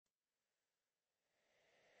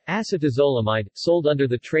Acetazolamide, sold under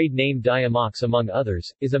the trade name Diamox among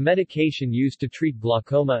others, is a medication used to treat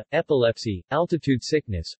glaucoma, epilepsy, altitude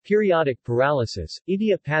sickness, periodic paralysis,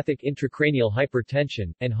 idiopathic intracranial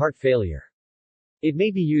hypertension, and heart failure. It may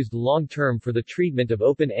be used long-term for the treatment of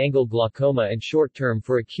open-angle glaucoma and short-term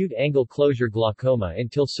for acute-angle closure glaucoma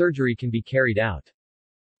until surgery can be carried out.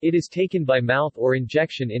 It is taken by mouth or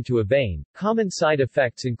injection into a vein. Common side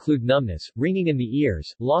effects include numbness, ringing in the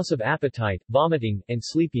ears, loss of appetite, vomiting, and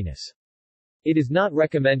sleepiness. It is not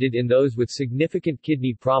recommended in those with significant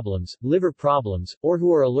kidney problems, liver problems, or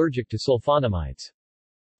who are allergic to sulfonamides.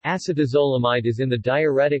 Acetazolamide is in the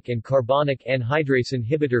diuretic and carbonic anhydrase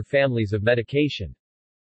inhibitor families of medication.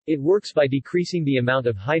 It works by decreasing the amount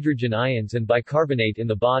of hydrogen ions and bicarbonate in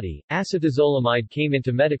the body. Acetazolamide came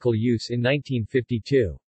into medical use in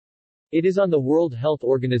 1952. It is on the World Health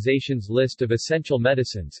Organization's list of essential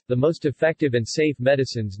medicines, the most effective and safe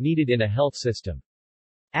medicines needed in a health system.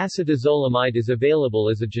 Acetazolamide is available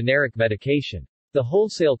as a generic medication. The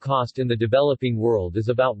wholesale cost in the developing world is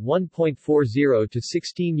about $1.40 to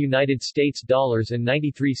 16 United States dollars and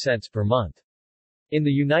 93 cents per month. In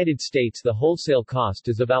the United States, the wholesale cost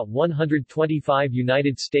is about 125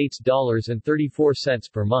 United States dollars and 34 cents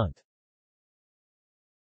per month.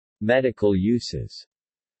 Medical uses.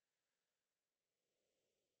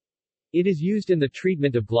 It is used in the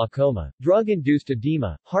treatment of glaucoma, drug-induced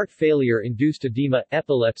edema, heart failure-induced edema,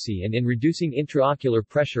 epilepsy and in reducing intraocular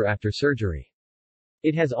pressure after surgery.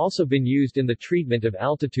 It has also been used in the treatment of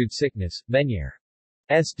altitude sickness,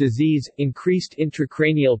 Meniere's disease, increased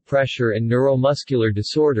intracranial pressure and neuromuscular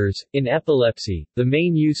disorders. In epilepsy, the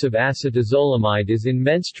main use of acetazolamide is in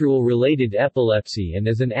menstrual-related epilepsy and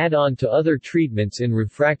as an add-on to other treatments in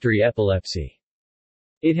refractory epilepsy.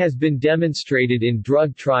 It has been demonstrated in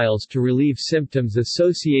drug trials to relieve symptoms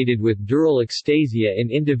associated with dural ectasia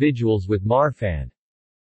in individuals with Marfan's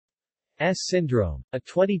syndrome. A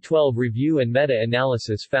 2012 review and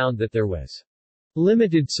meta-analysis found that there was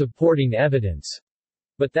limited supporting evidence,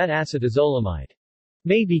 but that acetazolamide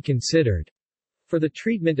may be considered for the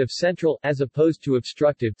treatment of central, as opposed to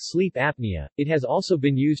obstructive, sleep apnea. It has also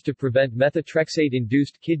been used to prevent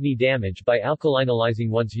methotrexate-induced kidney damage by alkalinizing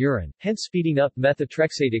one's urine, hence speeding up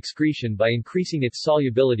methotrexate excretion by increasing its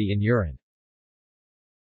solubility in urine.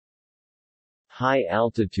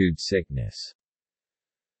 High-altitude sickness.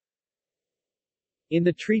 In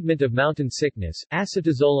the treatment of mountain sickness,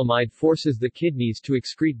 acetazolamide forces the kidneys to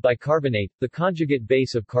excrete bicarbonate, the conjugate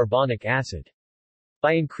base of carbonic acid.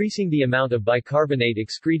 By increasing the amount of bicarbonate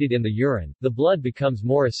excreted in the urine, the blood becomes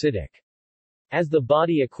more acidic. As the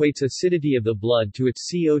body equates acidity of the blood to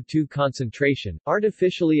its CO2 concentration,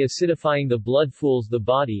 artificially acidifying the blood fools the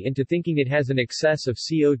body into thinking it has an excess of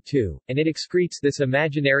CO2, and it excretes this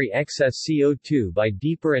imaginary excess CO2 by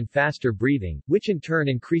deeper and faster breathing, which in turn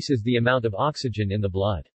increases the amount of oxygen in the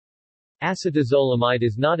blood. Acetazolamide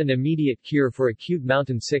is not an immediate cure for acute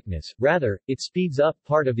mountain sickness, rather, it speeds up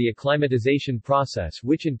part of the acclimatization process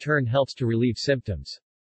which in turn helps to relieve symptoms.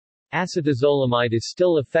 Acetazolamide is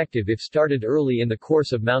still effective if started early in the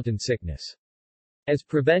course of mountain sickness. As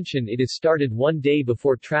prevention, it is started one day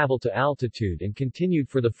before travel to altitude and continued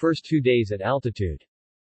for the first 2 days at altitude.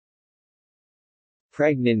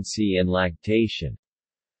 Pregnancy and lactation.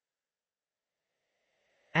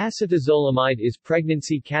 Acetazolamide is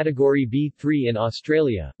pregnancy category B3 in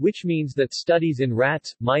Australia, which means that studies in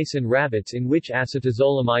rats, mice and rabbits in which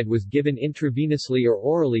acetazolamide was given intravenously or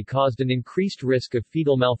orally caused an increased risk of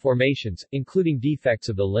fetal malformations, including defects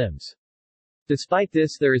of the limbs. Despite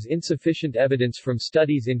this, there is insufficient evidence from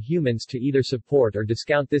studies in humans to either support or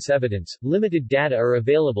discount this evidence. Limited data are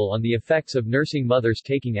available on the effects of nursing mothers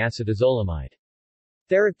taking acetazolamide.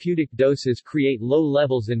 Therapeutic doses create low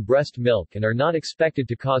levels in breast milk and are not expected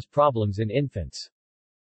to cause problems in infants.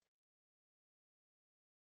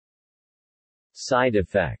 Side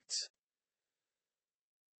effects.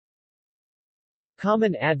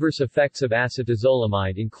 Common adverse effects of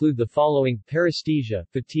acetazolamide include the following: paresthesia,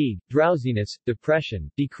 fatigue, drowsiness, depression,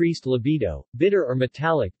 decreased libido, bitter or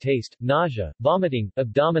metallic taste, nausea, vomiting,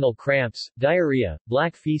 abdominal cramps, diarrhea,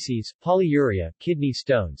 black feces, polyuria, kidney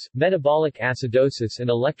stones, metabolic acidosis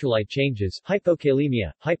and electrolyte changes,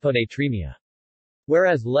 hypokalemia, hyponatremia.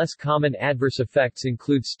 Whereas less common adverse effects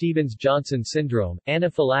include Stevens-Johnson syndrome,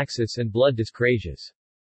 anaphylaxis and blood dyscrasias.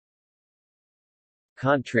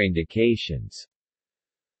 Contraindications.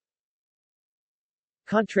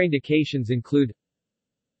 Contraindications include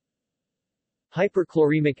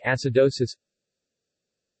hyperchloremic acidosis,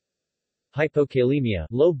 hypokalemia,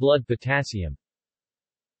 low blood potassium,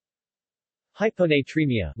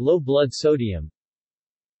 hyponatremia, low blood sodium,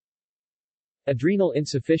 adrenal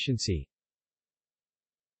insufficiency,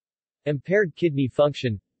 Impaired kidney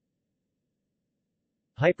function,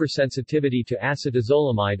 hypersensitivity to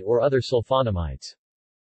acetazolamide or other sulfonamides.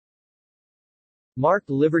 Marked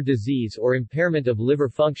liver disease or impairment of liver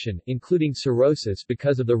function, including cirrhosis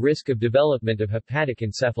because of the risk of development of hepatic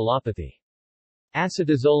encephalopathy.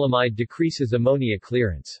 Acetazolamide decreases ammonia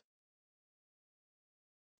clearance.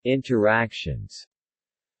 Interactions.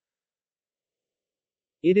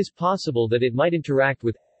 It is possible that it might interact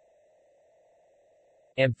with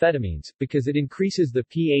amphetamines, because it increases the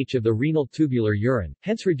pH of the renal tubular urine,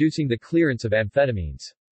 hence reducing the clearance of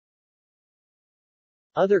amphetamines.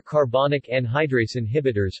 Other carbonic anhydrase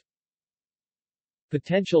inhibitors.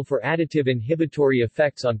 Potential for additive inhibitory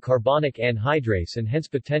effects on carbonic anhydrase and hence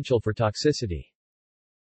potential for toxicity.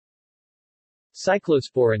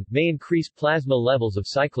 Cyclosporin, may increase plasma levels of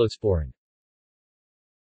cyclosporin.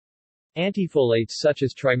 Antifolates such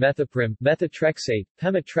as trimethoprim, methotrexate,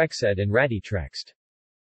 pemetrexed and raditrext.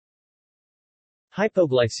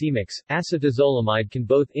 Hypoglycemics, acetazolamide can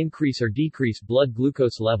both increase or decrease blood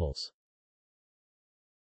glucose levels.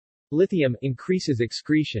 Lithium increases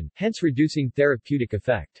excretion, hence reducing therapeutic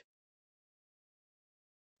effect.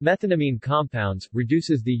 Methenamine compounds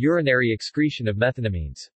reduces the urinary excretion of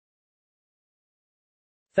methenamines.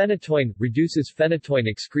 Phenytoin reduces phenytoin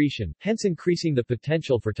excretion, hence increasing the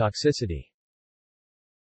potential for toxicity.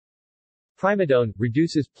 Primidone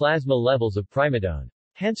reduces plasma levels of primidone,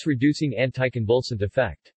 hence reducing anticonvulsant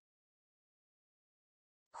effect.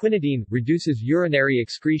 Quinidine reduces urinary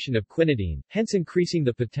excretion of quinidine, hence increasing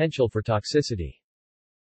the potential for toxicity.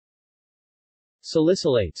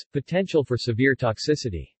 Salicylates, potential for severe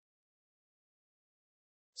toxicity.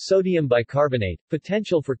 Sodium bicarbonate,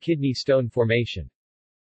 potential for kidney stone formation.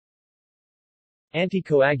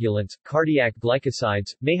 Anticoagulants, cardiac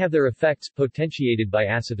glycosides, may have their effects potentiated by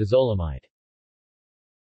acetazolamide.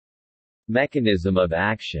 Mechanism of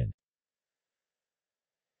action.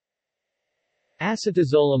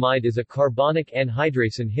 Acetazolamide is a carbonic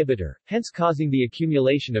anhydrase inhibitor, hence causing the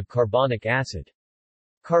accumulation of carbonic acid.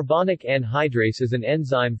 Carbonic anhydrase is an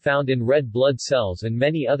enzyme found in red blood cells and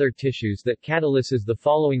many other tissues that catalyses the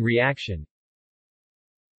following reaction.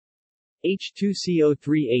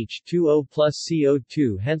 H2CO3 H2O plus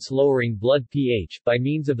CO2, hence lowering blood pH, by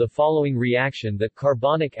means of the following reaction that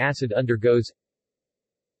carbonic acid undergoes.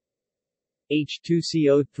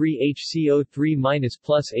 H2CO3 HCO3-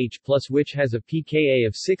 plus H+, which has a pKa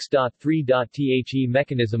of 6.3. The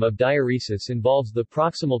mechanism of diuresis involves the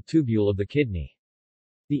proximal tubule of the kidney.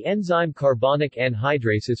 The enzyme carbonic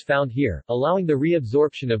anhydrase is found here, allowing the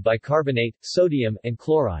reabsorption of bicarbonate, sodium, and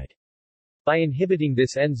chloride. By inhibiting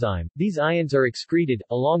this enzyme, these ions are excreted,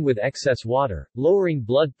 along with excess water, lowering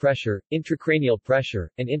blood pressure, intracranial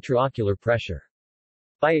pressure, and intraocular pressure.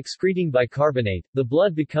 By excreting bicarbonate, the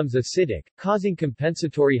blood becomes acidic, causing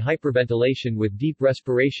compensatory hyperventilation with deep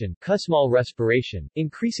respiration, Kussmaul respiration,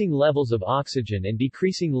 increasing levels of oxygen and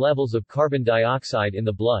decreasing levels of carbon dioxide in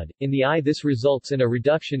the blood. In the eye, this results in a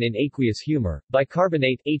reduction in aqueous humor.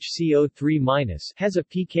 Bicarbonate HCO3- has a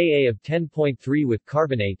pKa of 10.3 with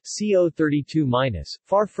carbonate CO32-,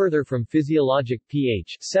 far further from physiologic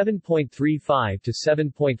pH 7.35 to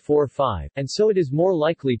 7.45, and so it is more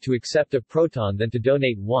likely to accept a proton than to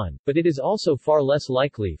donate one, but it is also far less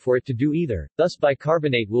likely for it to do either, thus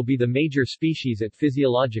bicarbonate will be the major species at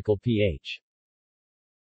physiological pH.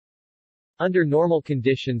 Under normal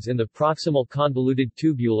conditions in the proximal convoluted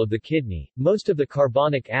tubule of the kidney, most of the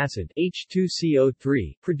carbonic acid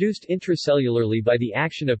H2CO3 produced intracellularly by the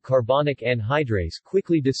action of carbonic anhydrase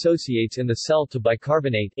quickly dissociates in the cell to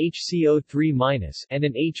bicarbonate HCO3- and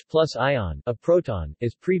an H+ ion, a proton,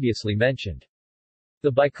 as previously mentioned.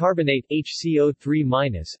 The bicarbonate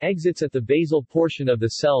HCO3- exits at the basal portion of the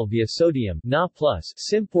cell via sodium Na+,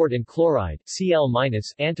 symport and chloride Cl-,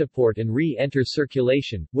 antiport and re-enters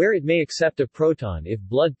circulation, where it may accept a proton if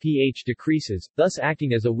blood pH decreases, thus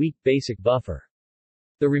acting as a weak basic buffer.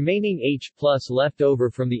 The remaining H+ left over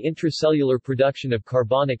from the intracellular production of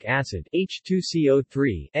carbonic acid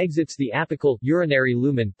H2CO3 exits the apical urinary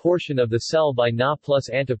lumen portion of the cell by Na+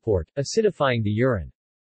 antiport, acidifying the urine.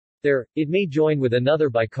 There, it may join with another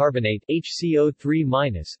bicarbonate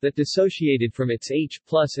HCO3- that dissociated from its H+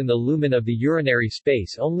 in the lumen of the urinary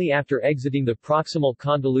space only after exiting the proximal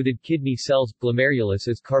convoluted kidney cells. Glomerulus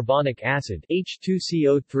is carbonic acid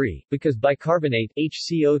H2CO3, because bicarbonate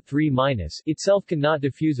HCO3- itself cannot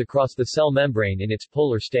diffuse across the cell membrane in its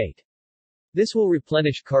polar state. This will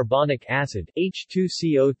replenish carbonic acid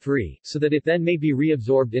H2CO3, so that it then may be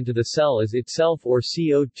reabsorbed into the cell as itself or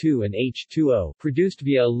CO2 and H2O, produced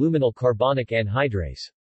via a luminal carbonic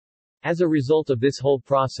anhydrase. As a result of this whole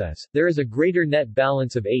process, there is a greater net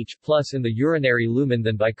balance of H+ in the urinary lumen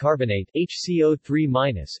than bicarbonate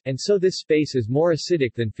HCO3-, and so this space is more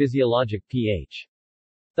acidic than physiologic pH.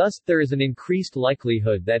 Thus, there is an increased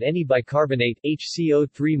likelihood that any bicarbonate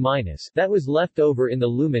HCO3- that was left over in the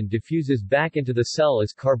lumen diffuses back into the cell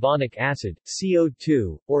as carbonic acid,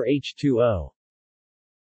 CO2, or H2O.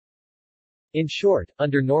 In short,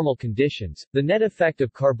 under normal conditions, the net effect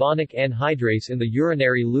of carbonic anhydrase in the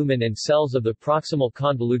urinary lumen and cells of the proximal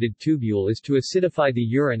convoluted tubule is to acidify the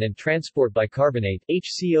urine and transport bicarbonate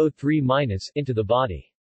HCO3- into the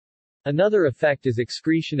body. Another effect is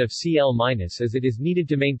excretion of Cl- as it is needed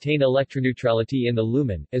to maintain electroneutrality in the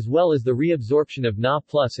lumen, as well as the reabsorption of Na+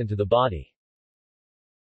 into the body.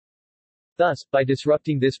 Thus, by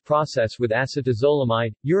disrupting this process with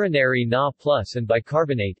acetazolamide, urinary Na+ and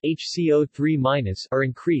bicarbonate HCO3- are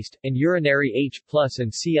increased, and urinary H+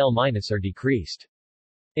 and Cl- are decreased.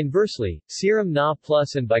 Inversely, serum Na+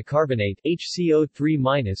 and bicarbonate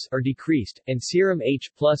HCO3- are decreased, and serum H+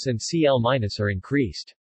 and Cl- are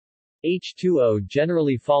increased. H2O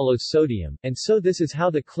generally follows sodium, and so this is how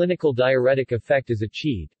the clinical diuretic effect is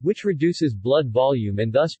achieved, which reduces blood volume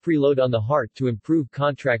and thus preload on the heart to improve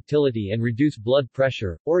contractility and reduce blood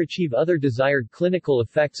pressure, or achieve other desired clinical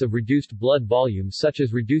effects of reduced blood volume such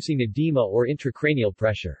as reducing edema or intracranial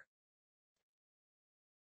pressure.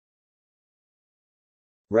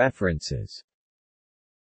 References